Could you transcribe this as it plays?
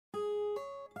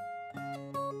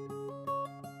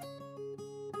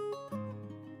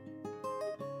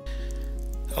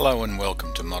Hello and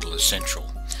welcome to Modeller Central.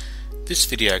 This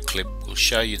video clip will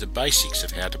show you the basics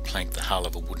of how to plank the hull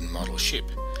of a wooden model ship.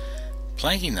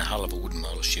 Planking the hull of a wooden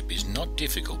model ship is not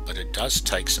difficult, but it does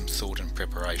take some thought and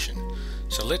preparation.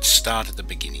 So let's start at the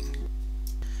beginning.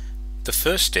 The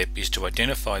first step is to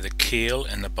identify the keel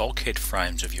and the bulkhead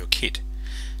frames of your kit.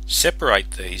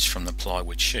 Separate these from the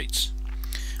plywood sheets.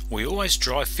 We always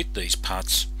dry fit these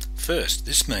parts first.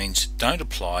 This means don't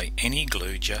apply any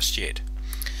glue just yet.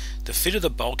 The fit of the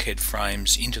bulkhead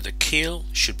frames into the keel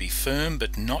should be firm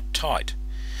but not tight.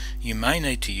 You may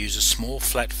need to use a small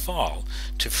flat file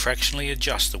to fractionally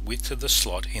adjust the width of the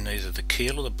slot in either the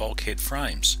keel or the bulkhead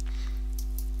frames.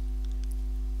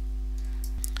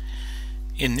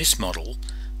 In this model,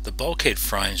 the bulkhead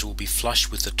frames will be flush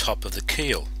with the top of the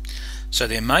keel, so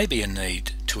there may be a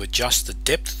need to adjust the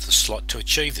depth of the slot to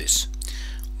achieve this.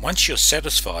 Once you're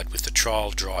satisfied with the trial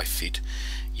dry fit,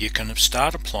 you can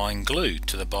start applying glue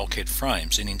to the bulkhead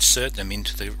frames and insert them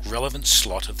into the relevant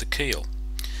slot of the keel.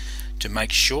 To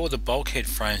make sure the bulkhead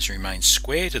frames remain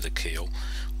square to the keel,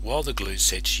 while the glue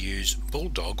sets use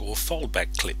bulldog or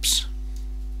fold-back clips.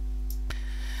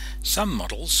 Some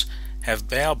models have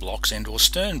bow blocks and or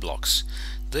stern blocks.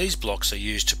 These blocks are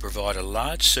used to provide a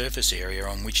large surface area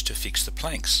on which to fix the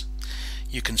planks.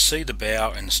 You can see the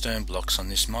bow and stern blocks on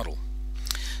this model.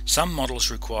 Some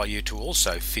models require you to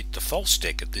also fit the false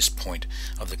deck at this point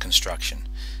of the construction.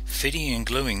 Fitting and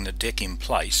gluing the deck in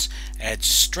place adds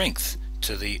strength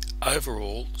to the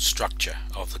overall structure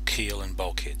of the keel and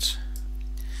bulkheads.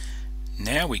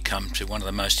 Now we come to one of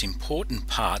the most important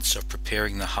parts of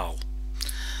preparing the hull.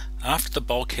 After the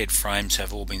bulkhead frames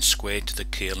have all been squared to the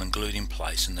keel and glued in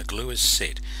place and the glue is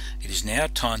set, it is now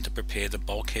time to prepare the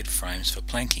bulkhead frames for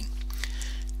planking.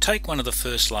 Take one of the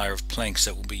first layer of planks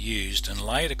that will be used and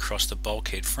lay it across the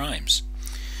bulkhead frames.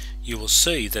 You will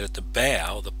see that at the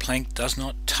bow the plank does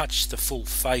not touch the full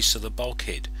face of the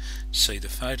bulkhead. See the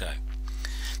photo.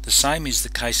 The same is the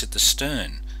case at the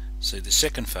stern. See the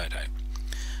second photo.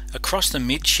 Across the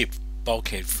midship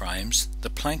bulkhead frames,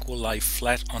 the plank will lay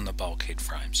flat on the bulkhead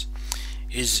frames.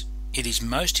 It is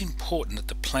most important that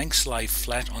the planks lay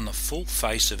flat on the full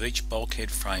face of each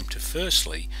bulkhead frame to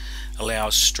firstly allow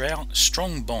a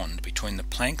strong bond between the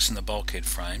planks and the bulkhead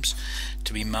frames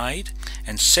to be made,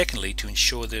 and secondly to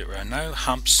ensure there are no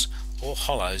humps or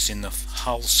hollows in the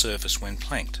hull surface when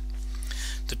planked.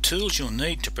 The tools you'll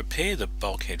need to prepare the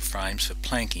bulkhead frames for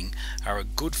planking are a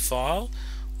good file,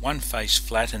 one face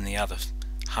flat and the other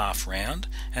half round,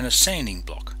 and a sanding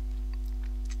block.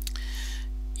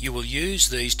 You will use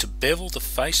these to bevel the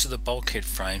face of the bulkhead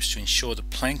frames to ensure the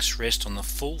planks rest on the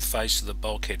full face of the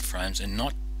bulkhead frames and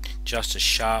not just a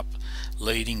sharp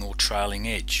leading or trailing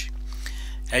edge.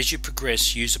 As you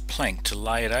progress, use a plank to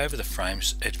lay it over the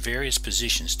frames at various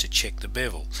positions to check the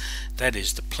bevel. That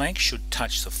is, the plank should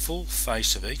touch the full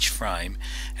face of each frame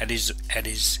as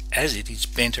it is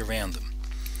bent around them.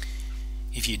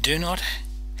 If you do not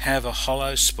have a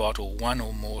hollow spot or one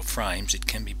or more frames, it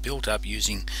can be built up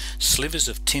using slivers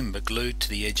of timber glued to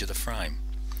the edge of the frame.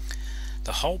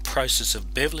 The whole process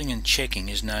of beveling and checking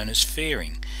is known as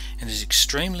fairing and is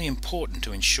extremely important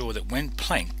to ensure that when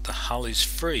planked the hull is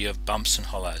free of bumps and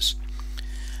hollows.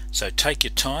 So take your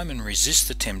time and resist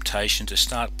the temptation to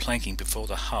start planking before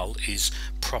the hull is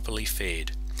properly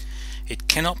faired. It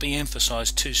cannot be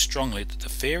emphasized too strongly that the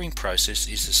fairing process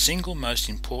is the single most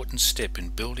important step in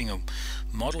building a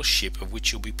model ship of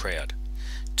which you'll be proud.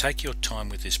 Take your time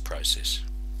with this process.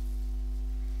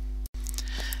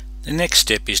 The next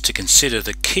step is to consider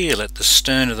the keel at the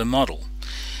stern of the model.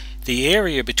 The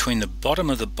area between the bottom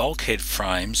of the bulkhead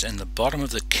frames and the bottom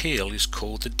of the keel is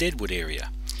called the deadwood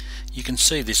area. You can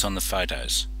see this on the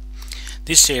photos.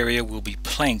 This area will be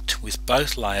planked with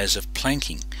both layers of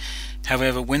planking.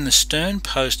 However, when the stern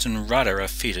post and rudder are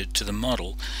fitted to the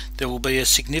model, there will be a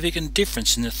significant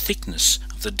difference in the thickness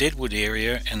of the deadwood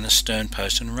area and the stern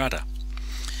post and rudder.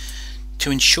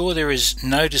 To ensure there is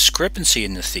no discrepancy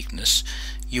in the thickness,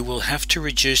 you will have to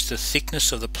reduce the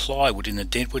thickness of the plywood in the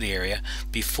deadwood area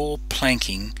before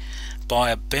planking by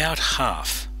about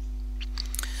half.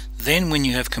 Then, when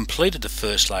you have completed the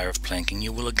first layer of planking,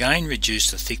 you will again reduce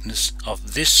the thickness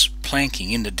of this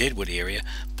planking in the deadwood area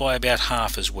by about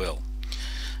half as well.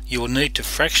 You will need to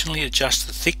fractionally adjust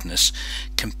the thickness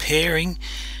comparing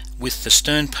with the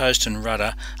stern post and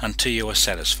rudder until you are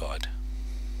satisfied.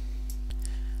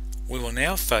 We will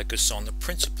now focus on the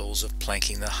principles of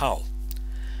planking the hull.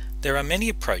 There are many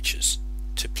approaches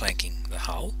to planking the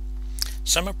hull.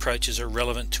 Some approaches are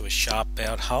relevant to a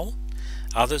sharp-bowed hull,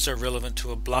 others are relevant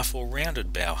to a bluff or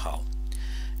rounded bow hull.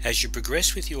 As you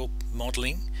progress with your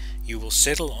modelling, you will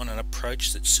settle on an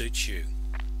approach that suits you.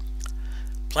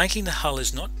 Planking the hull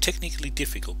is not technically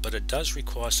difficult, but it does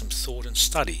require some thought and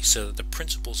study so that the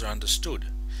principles are understood.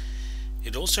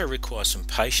 It also requires some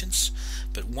patience,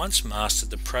 but once mastered,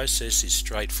 the process is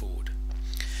straightforward.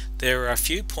 There are a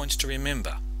few points to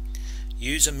remember.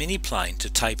 Use a mini plane to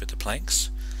taper the planks.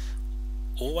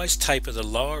 Always taper the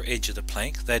lower edge of the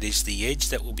plank, that is the edge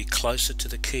that will be closer to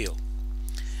the keel.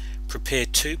 Prepare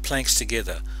 2 planks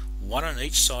together, one on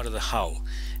each side of the hull.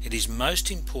 It is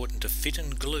most important to fit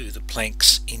and glue the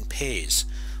planks in pairs,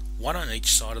 one on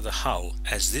each side of the hull,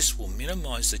 as this will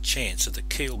minimize the chance of the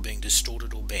keel being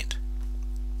distorted or bent.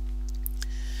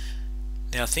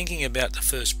 Now, thinking about the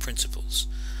first principles.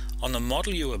 On the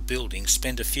model you are building,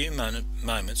 spend a few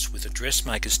moments with a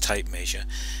dressmaker's tape measure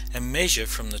and measure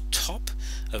from the top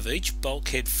of each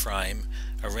bulkhead frame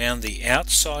around the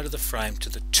outside of the frame to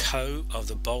the toe of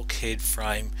the bulkhead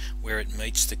frame where it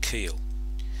meets the keel.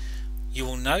 You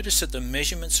will notice that the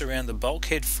measurements around the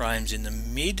bulkhead frames in the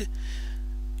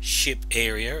mid-ship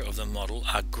area of the model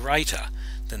are greater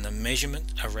than the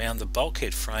measurement around the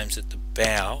bulkhead frames at the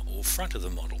bow or front of the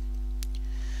model.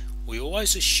 We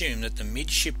always assume that the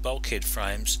midship bulkhead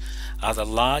frames are the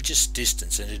largest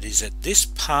distance, and it is at this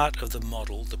part of the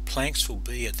model the planks will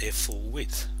be at their full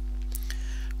width.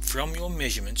 From your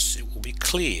measurements, it will be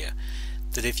clear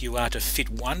that if you are to fit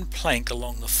one plank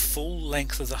along the full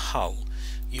length of the hull,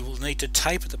 you will need to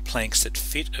taper the planks that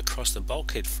fit across the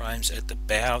bulkhead frames at the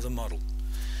bow of the model.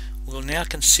 We will now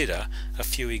consider a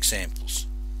few examples.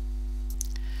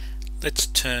 Let's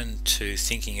turn to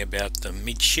thinking about the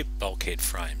midship bulkhead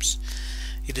frames.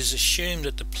 It is assumed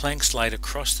that the planks laid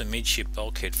across the midship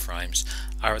bulkhead frames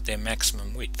are at their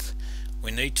maximum width.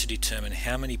 We need to determine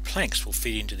how many planks will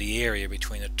fit into the area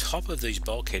between the top of these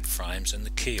bulkhead frames and the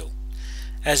keel.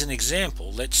 As an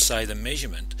example, let's say the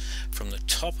measurement from the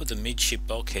top of the midship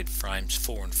bulkhead frames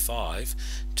 4 and 5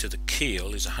 to the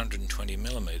keel is 120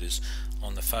 mm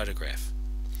on the photograph.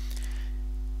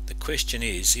 The question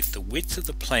is, if the width of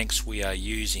the planks we are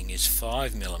using is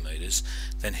 5 mm,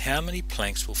 then how many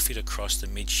planks will fit across the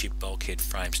midship bulkhead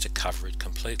frames to cover it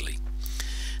completely?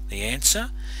 The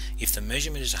answer, if the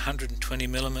measurement is 120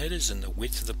 mm and the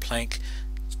width of the plank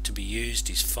to be used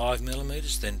is 5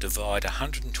 mm, then divide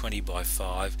 120 by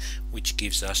 5, which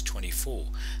gives us 24.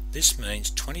 This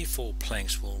means 24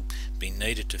 planks will be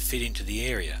needed to fit into the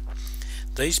area.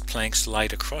 These planks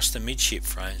laid across the midship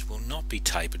frames will not be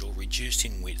tapered or reduced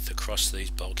in width across these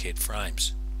bulkhead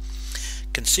frames.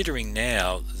 Considering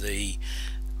now the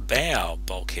bow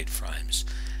bulkhead frames,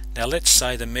 now let's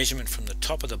say the measurement from the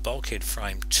top of the bulkhead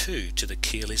frame 2 to the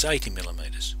keel is 80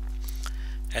 mm.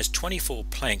 As 24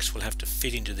 planks will have to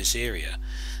fit into this area,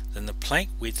 then the plank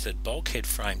width at bulkhead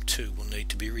frame 2 will need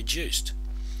to be reduced.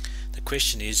 The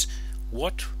question is,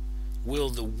 what will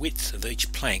the width of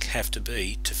each plank have to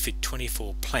be to fit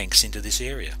 24 planks into this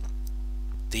area?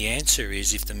 The answer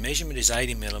is, if the measurement is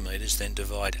 80 mm, then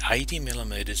divide 80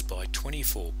 mm by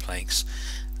 24 planks,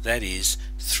 that is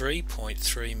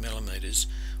 3.3 mm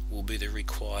will be the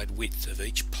required width of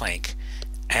each plank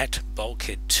at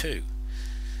bulkhead 2.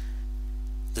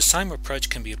 The same approach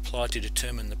can be applied to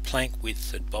determine the plank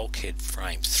width at bulkhead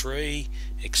frame 3,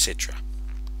 etc.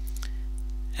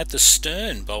 At the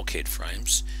stern bulkhead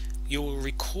frames, you will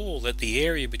recall that the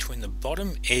area between the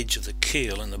bottom edge of the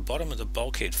keel and the bottom of the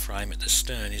bulkhead frame at the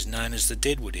stern is known as the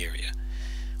deadwood area.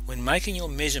 When making your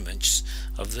measurements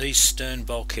of these stern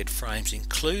bulkhead frames,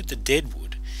 include the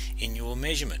deadwood in your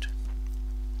measurement.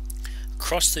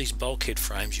 Across these bulkhead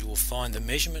frames, you will find the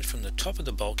measurement from the top of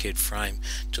the bulkhead frame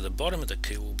to the bottom of the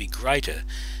keel will be greater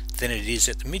than it is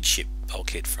at the midship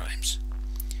bulkhead frames.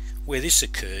 Where this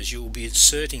occurs, you will be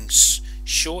inserting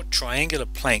short triangular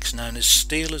planks known as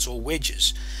steelers or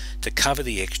wedges to cover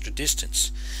the extra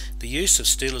distance. The use of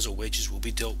steelers or wedges will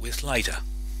be dealt with later.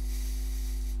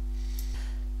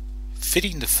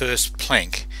 Fitting the first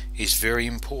plank is very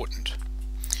important.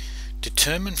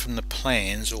 Determine from the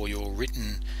plans or your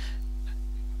written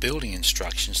building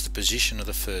instructions the position of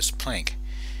the first plank.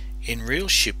 In real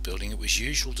shipbuilding, it was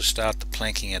usual to start the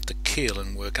planking at the keel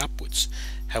and work upwards.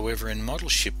 However, in model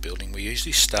shipbuilding, we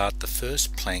usually start the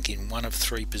first plank in one of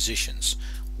 3 positions.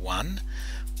 1.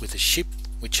 With a ship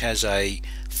which has a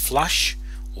flush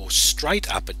or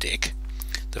straight upper deck,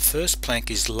 the first plank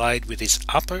is laid with its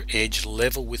upper edge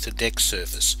level with the deck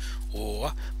surface,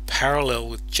 or parallel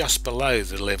with just below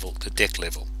the deck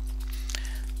level.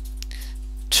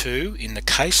 2. In the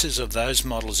cases of those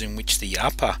models in which the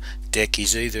upper deck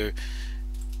is either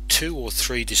 2 or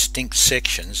 3 distinct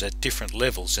sections at different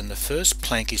levels, and the first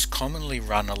plank is commonly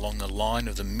run along the line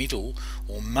of the middle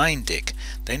or main deck,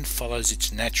 then follows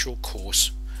its natural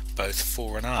course both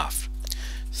fore and aft.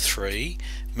 3.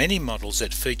 Many models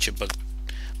that feature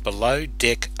below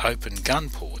deck open gun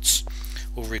ports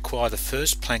will require the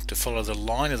first plank to follow the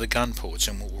line of the gun ports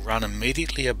and will run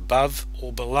immediately above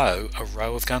or below a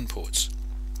row of gun ports.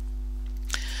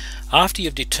 After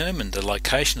you've determined the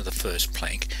location of the first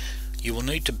plank, you will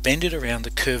need to bend it around the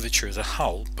curvature of the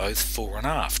hull, both fore and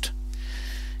aft.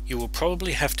 You will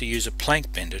probably have to use a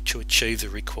plank bender to achieve the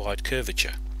required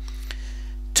curvature.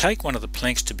 Take one of the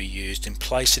planks to be used and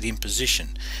place it in position.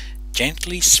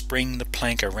 Gently spring the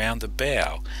plank around the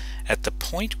bow. At the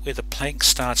point where the plank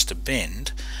starts to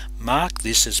bend, mark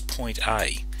this as point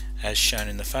A, as shown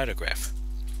in the photograph.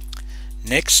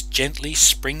 Next, gently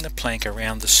spring the plank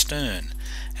around the stern.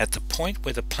 At the point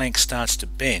where the plank starts to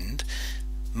bend,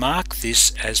 mark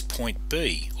this as point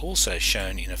B, also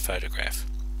shown in a photograph.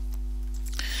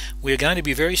 We are going to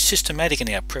be very systematic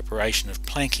in our preparation of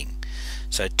planking,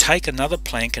 so take another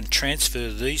plank and transfer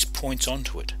these points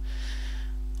onto it.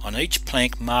 On each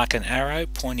plank, mark an arrow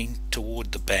pointing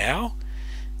toward the bow.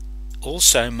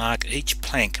 Also mark each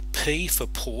plank P for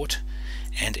port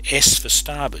and S for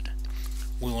starboard.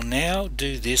 We will now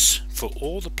do this for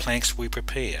all the planks we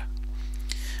prepare.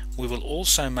 We will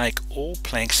also make all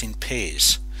planks in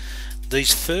pairs.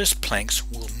 These first planks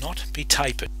will not be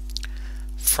tapered.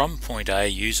 From point A,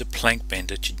 use a plank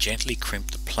bender to gently crimp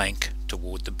the plank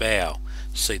toward the bow.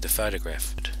 See the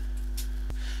photograph.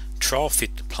 Trial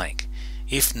fit the plank.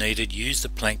 If needed, use the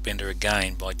plank bender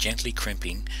again by gently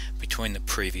crimping between the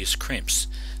previous crimps.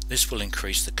 This will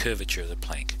increase the curvature of the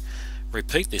plank.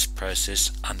 Repeat this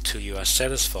process until you are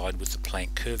satisfied with the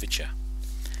plank curvature.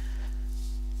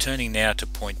 Turning now to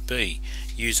point B,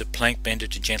 use a plank bender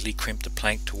to gently crimp the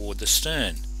plank toward the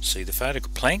stern. See the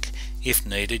photograph. Plank. If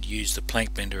needed, use the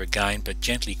plank bender again but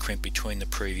gently crimp between the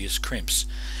previous crimps.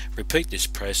 Repeat this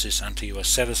process until you are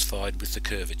satisfied with the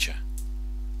curvature.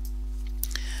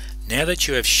 Now that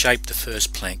you have shaped the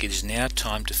first plank, it is now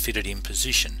time to fit it in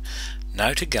position.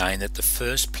 Note again that the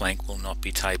first plank will not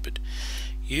be tapered.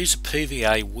 Use a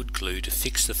PVA wood glue to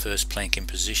fix the first plank in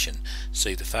position.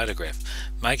 See the photograph.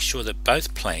 Make sure that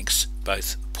both planks,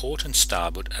 both port and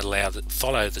starboard,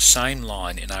 follow the same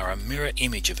line and are a mirror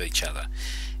image of each other.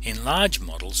 In large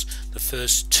models, the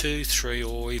first 2, 3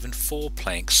 or even 4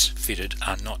 planks fitted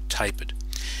are not tapered.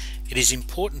 It is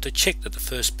important to check that the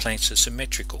first planks are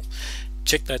symmetrical.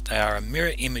 Check that they are a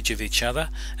mirror image of each other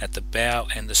at the bow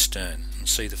and the stern, and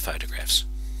see the photographs.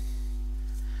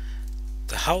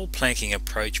 The hull planking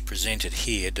approach presented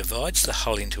here divides the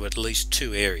hull into at least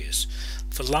 2 areas.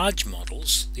 For large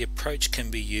models, the approach can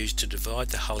be used to divide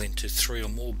the hull into 3 or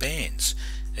more bands.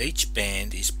 Each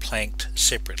band is planked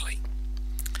separately.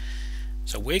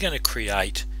 So we're going to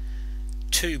create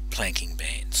 2 planking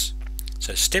bands.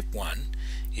 So step 1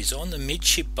 is on the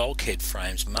midship bulkhead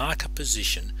frames, mark a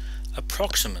position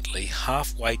approximately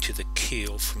halfway to the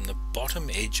keel from the bottom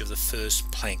edge of the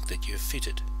first plank that you have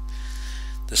fitted.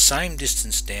 The same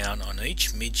distance down on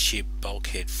each midship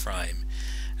bulkhead frame,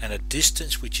 and a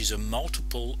distance which is a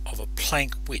multiple of a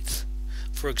plank width.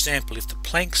 For example, if the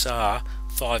planks are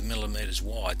 5 mm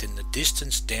wide, then the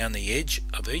distance down the edge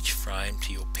of each frame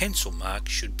to your pencil mark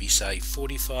should be, say,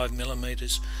 45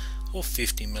 mm or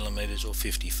 50 mm or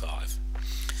 55.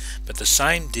 But the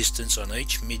same distance on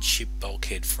each midship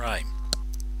bulkhead frame.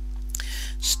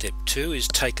 Step 2 is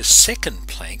take a second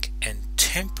plank and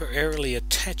temporarily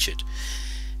attach it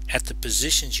at the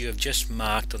positions you have just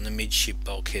marked on the midship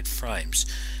bulkhead frames.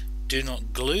 Do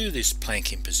not glue this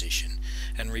plank in position,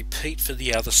 and repeat for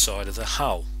the other side of the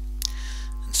hull.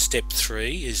 And step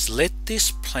 3 is let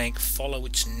this plank follow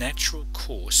its natural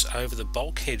course over the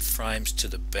bulkhead frames to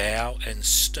the bow and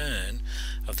stern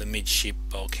of the midship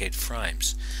bulkhead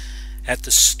frames. At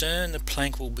the stern, the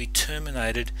plank will be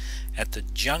terminated at the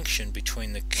junction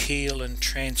between the keel and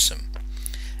transom.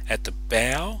 At the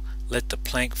bow, let the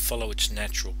plank follow its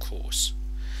natural course.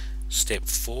 Step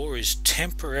 4 is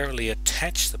temporarily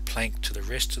attach the plank to the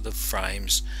rest of the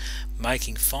frames,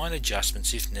 making fine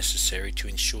adjustments if necessary to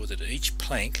ensure that each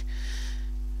plank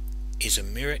is a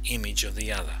mirror image of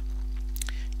the other.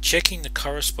 Checking the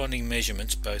corresponding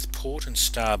measurements both port and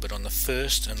starboard on the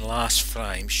first and last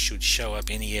frames should show up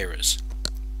any errors.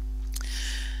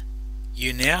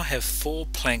 You now have 4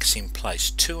 planks in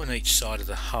place, 2 on each side of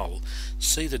the hull.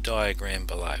 See the diagram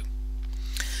below.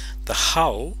 The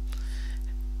hull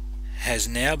has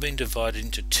now been divided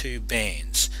into 2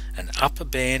 bands, an upper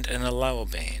band and a lower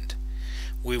band.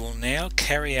 We will now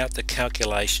carry out the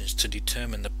calculations to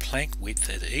determine the plank width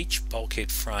at each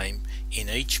bulkhead frame in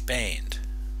each band.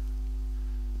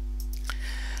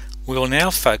 We will now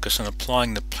focus on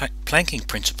applying the planking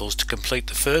principles to complete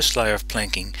the first layer of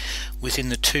planking within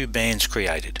the 2 bands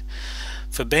created.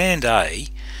 For band A,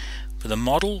 for the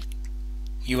model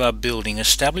you are building,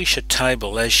 establish a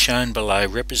table as shown below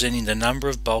representing the number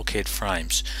of bulkhead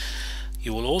frames.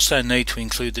 You will also need to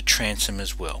include the transom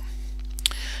as well.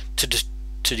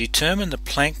 To determine the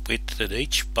plank width at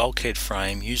each bulkhead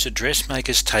frame, use a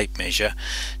dressmaker's tape measure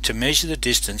to measure the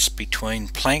distance between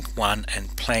plank 1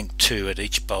 and plank 2 at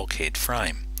each bulkhead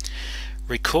frame.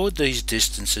 Record these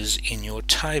distances in your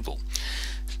table.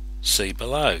 See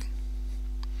below.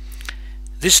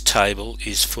 This table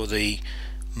is for the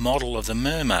model of the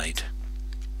Mermaid.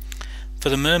 For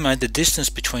the Mermaid, the distance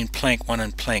between plank 1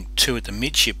 and plank 2 at the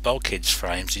midship bulkheads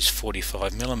frames is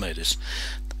 45 mm.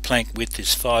 Plank width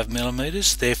is 5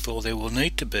 mm, therefore there will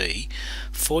need to be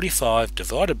 45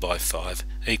 divided by 5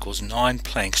 equals 9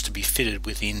 planks to be fitted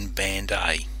within band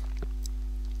A.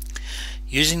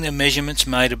 Using the measurements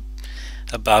made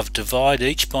above, divide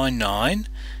each by 9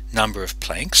 number of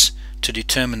planks to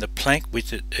determine the plank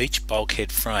width at each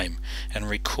bulkhead frame and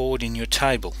record in your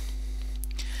table.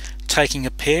 Taking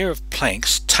a pair of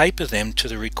planks, taper them to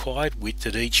the required width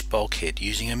at each bulkhead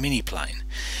using a mini plane.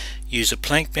 Use a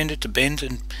plank bender to bend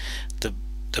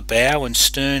the bow and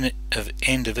stern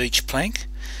end of each plank.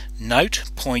 Note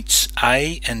points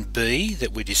A and B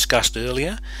that we discussed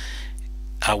earlier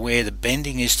are where the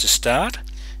bending is to start.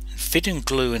 Fit and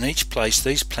glue in each place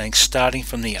these planks starting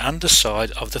from the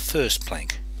underside of the first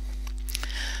plank.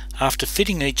 After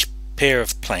fitting each pair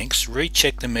of planks,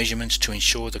 recheck the measurements to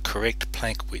ensure the correct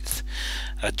plank width.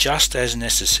 Adjust as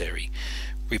necessary.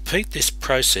 Repeat this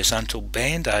process until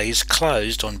band A is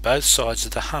closed on both sides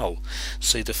of the hull.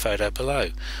 See the photo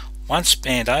below. Once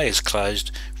band A is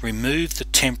closed, remove the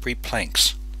temporary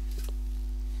planks.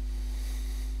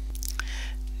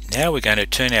 Now we're going to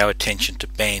turn our attention to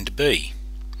band B.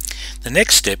 The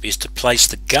next step is to place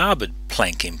the garboard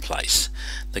plank in place.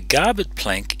 The garboard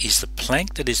plank is the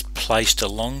plank that is placed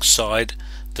alongside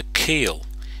the keel.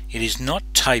 It is not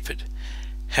tapered.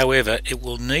 However, it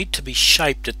will need to be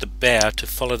shaped at the bow to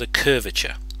follow the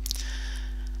curvature.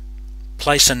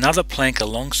 Place another plank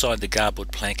alongside the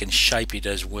garboard plank and shape it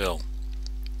as well,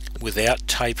 without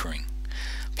tapering.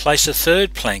 Place a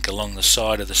third plank along the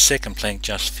side of the second plank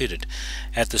just fitted.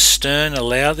 At the stern,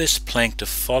 allow this plank to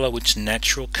follow its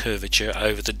natural curvature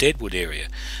over the deadwood area.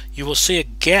 You will see a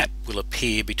gap will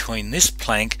appear between this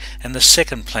plank and the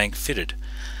second plank fitted.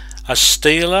 A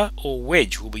steeler or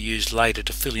wedge will be used later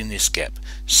to fill in this gap.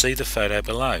 See the photo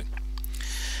below.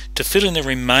 To fill in the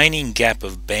remaining gap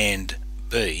of band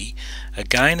B,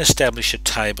 again establish a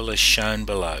table as shown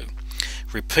below.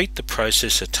 Repeat the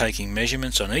process of taking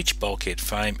measurements on each bulkhead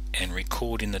frame and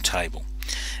record in the table.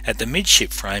 At the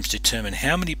midship frames, determine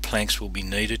how many planks will be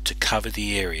needed to cover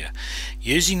the area.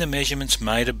 Using the measurements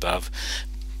made above,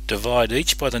 divide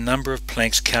each by the number of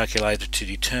planks calculated to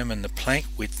determine the plank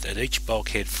width at each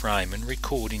bulkhead frame and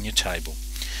record in your table.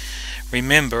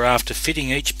 Remember, after fitting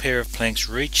each pair of planks,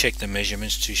 recheck the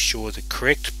measurements to ensure the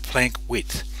correct plank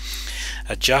width.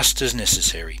 Adjust as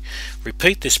necessary.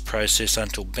 Repeat this process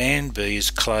until band B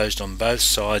is closed on both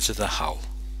sides of the hull.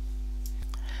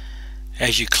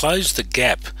 As you close the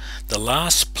gap, the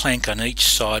last plank on each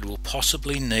side will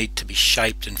possibly need to be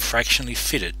shaped and fractionally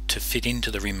fitted to fit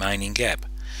into the remaining gap.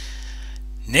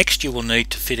 Next, you will need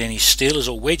to fit any steelers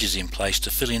or wedges in place to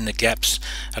fill in the gaps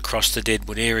across the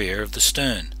deadwood area of the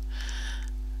stern.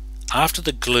 After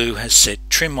the glue has set,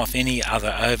 trim off any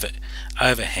other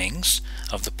overhangs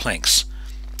of the planks.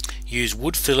 Use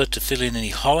wood filler to fill in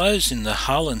any hollows in the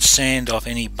hull and sand off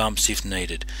any bumps if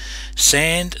needed.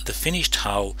 Sand the finished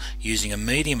hull using a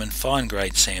medium and fine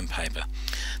grade sandpaper.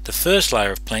 The first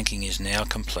layer of planking is now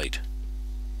complete.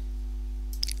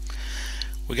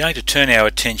 We're going to turn our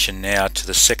attention now to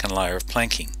the second layer of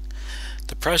planking.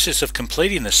 The process of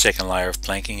completing the second layer of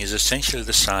planking is essentially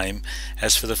the same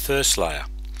as for the first layer,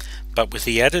 but with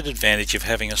the added advantage of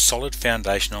having a solid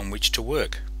foundation on which to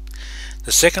work.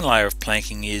 The second layer of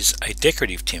planking is a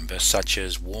decorative timber such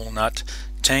as walnut,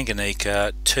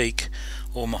 Tanganyika, teak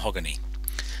or mahogany.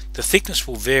 The thickness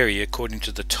will vary according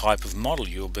to the type of model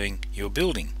you're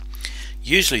building.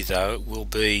 Usually though it will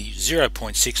be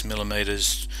 0.6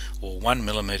 mm or 1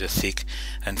 mm thick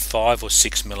and 5 or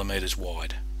 6 mm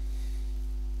wide.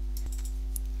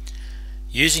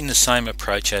 Using the same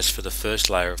approach as for the first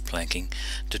layer of planking,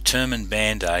 determine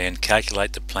band A and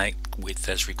calculate the plank width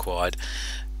as required,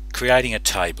 creating a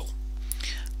table.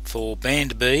 For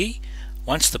band B,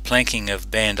 once the planking of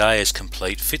band A is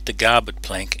complete, fit the garboard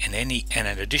plank and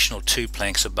an additional 2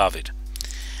 planks above it.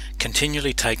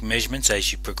 Continually take measurements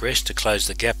as you progress to close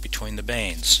the gap between the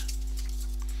bands.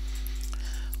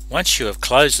 Once you have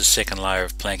closed the second layer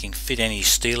of planking, fit any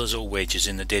steelers or wedges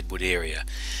in the deadwood area.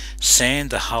 Sand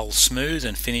the hull smooth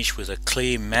and finish with a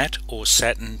clear matte or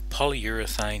satin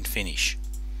polyurethane finish.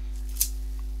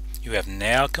 You have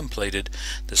now completed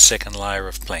the second layer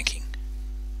of planking.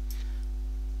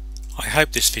 I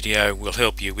hope this video will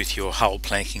help you with your hull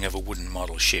planking of a wooden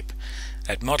model ship.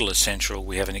 At Modeller Central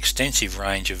we have an extensive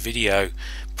range of video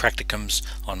practicums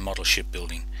on model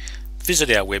shipbuilding.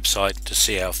 Visit our website to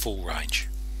see our full range.